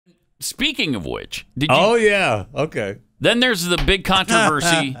speaking of which, did you? Oh yeah, okay. Then there's the big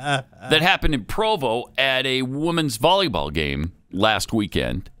controversy that happened in Provo at a women's volleyball game last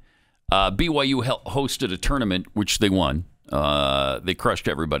weekend. BYU hosted a tournament, which they won. They crushed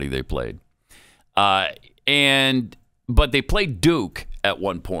everybody they played. But they played Duke at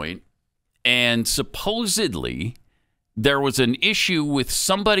one point, and supposedly there was an issue with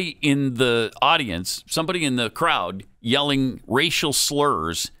somebody in the audience, somebody in the crowd, yelling racial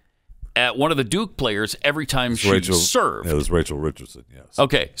slurs at one of the Duke players every time she served. Yeah, it was Rachel Richardson, yes.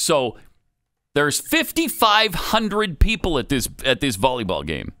 Okay, so there's 5,500 people at this volleyball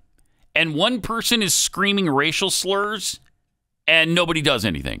game, and one person is screaming racial slurs, and nobody does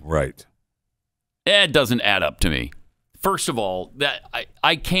anything. Right. It doesn't add up to me. First of all, that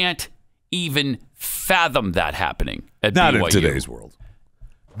I can't even fathom that happening at BYU. Not in today's world.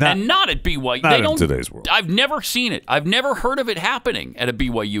 And not at BYU. Not in today's world. I've never seen it. I've never heard of it happening at a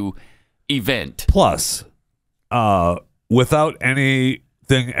BYU event. Plus, without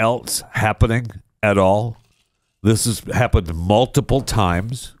anything else happening at all, this has happened multiple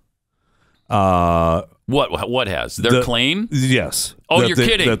times. What has? Their claim? Yes. Oh, you're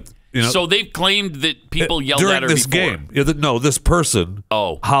kidding. So they've claimed that people yelled at her during this game. No, this person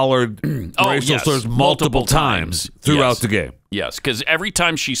hollered racial slurs multiple times throughout the game. Yes, because every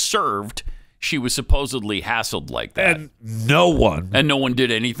time she served, she was supposedly hassled like that. And no one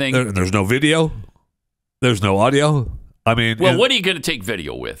did anything. There's no video. There's no audio. I mean, well, what are you going to take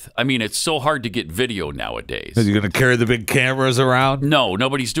video with? I mean, it's so hard to get video nowadays. Are you going to carry the big cameras around? No,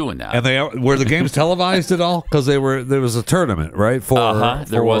 nobody's doing that. And were the games televised at all? Because there was a tournament, right?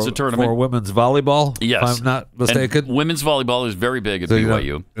 There was a tournament for women's volleyball. Yes, if I'm not mistaken. And women's volleyball is very big at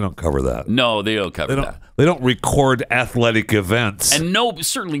BYU. They don't cover that. No, they don't cover that. They don't record athletic events. And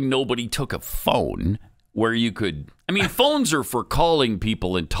certainly nobody took a phone where you could. I mean, phones are for calling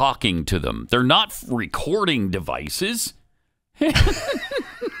people and talking to them. They're not recording devices.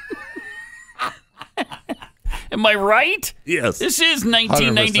 Am I right? Yes. This is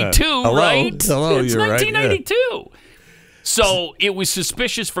 1992, 100%. right? Hello, it's you're 1992. Right, yeah. So it was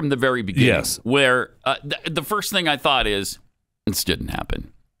suspicious from the very beginning. Yes. Where the first thing I thought is, this didn't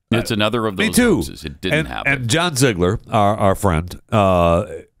happen. It's another of those Me too. hoaxes. It didn't happen. And John Ziegler, our friend,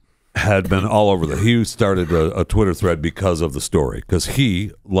 had been all over that. He started a Twitter thread because of the story, because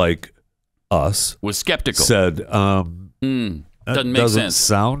he, like us, was skeptical. Said, doesn't make doesn't sense.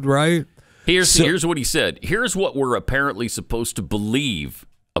 Sound right. Here's what he said. Here's what we're apparently supposed to believe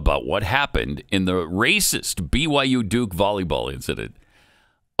about what happened in the racist BYU-Duke volleyball incident.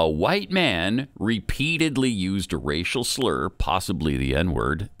 A white man repeatedly used a racial slur, possibly the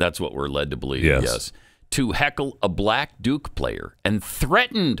N-word. That's what we're led to believe. Yes. To heckle a black Duke player and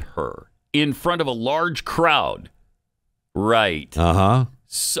threatened her in front of a large crowd. Right.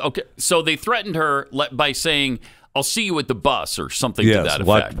 So they threatened her by saying, "I'll see you at the bus," or something to that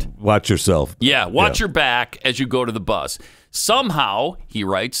effect. Watch yourself. Yeah, watch your back as you go to the bus. Somehow, he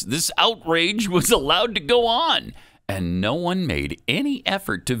writes, this outrage was allowed to go on, and no one made any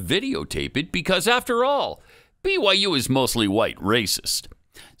effort to videotape it because, after all, BYU is mostly white racist.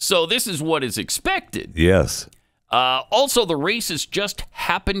 So this is what is expected. Yes. Also, the racist just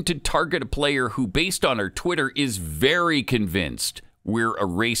happened to target a player who, based on her Twitter, is very convinced we're a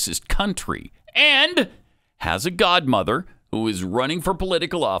racist country and has a godmother who is running for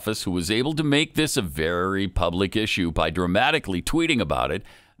political office, who was able to make this a very public issue by dramatically tweeting about it,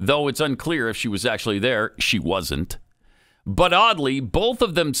 though it's unclear if she was actually there. She wasn't. But oddly, both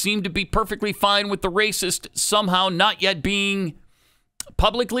of them seem to be perfectly fine with the racist somehow not yet being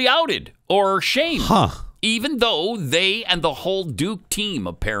publicly outed or shamed, even though they and the whole Duke team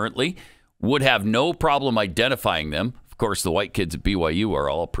apparently would have no problem identifying them. Of course, the white kids at BYU are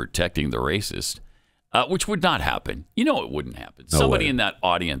all protecting the racist. Which would not happen. You know it wouldn't happen. No Somebody way. in that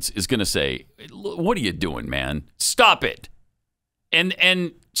audience is going to say, "What are you doing, man? Stop it."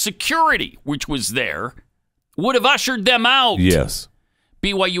 And security, which was there, would have ushered them out. Yes.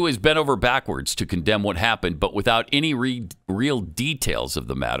 BYU has bent over backwards to condemn what happened, but without any real details of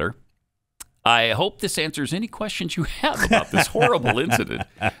the matter. I hope this answers any questions you have about this horrible incident,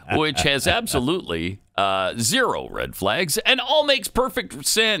 which has absolutely zero red flags and all makes perfect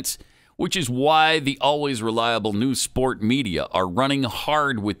sense. Which is why the always reliable news sport media are running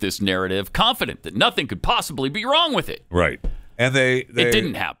hard with this narrative, confident that nothing could possibly be wrong with it. Right. And it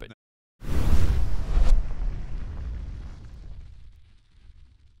didn't happen.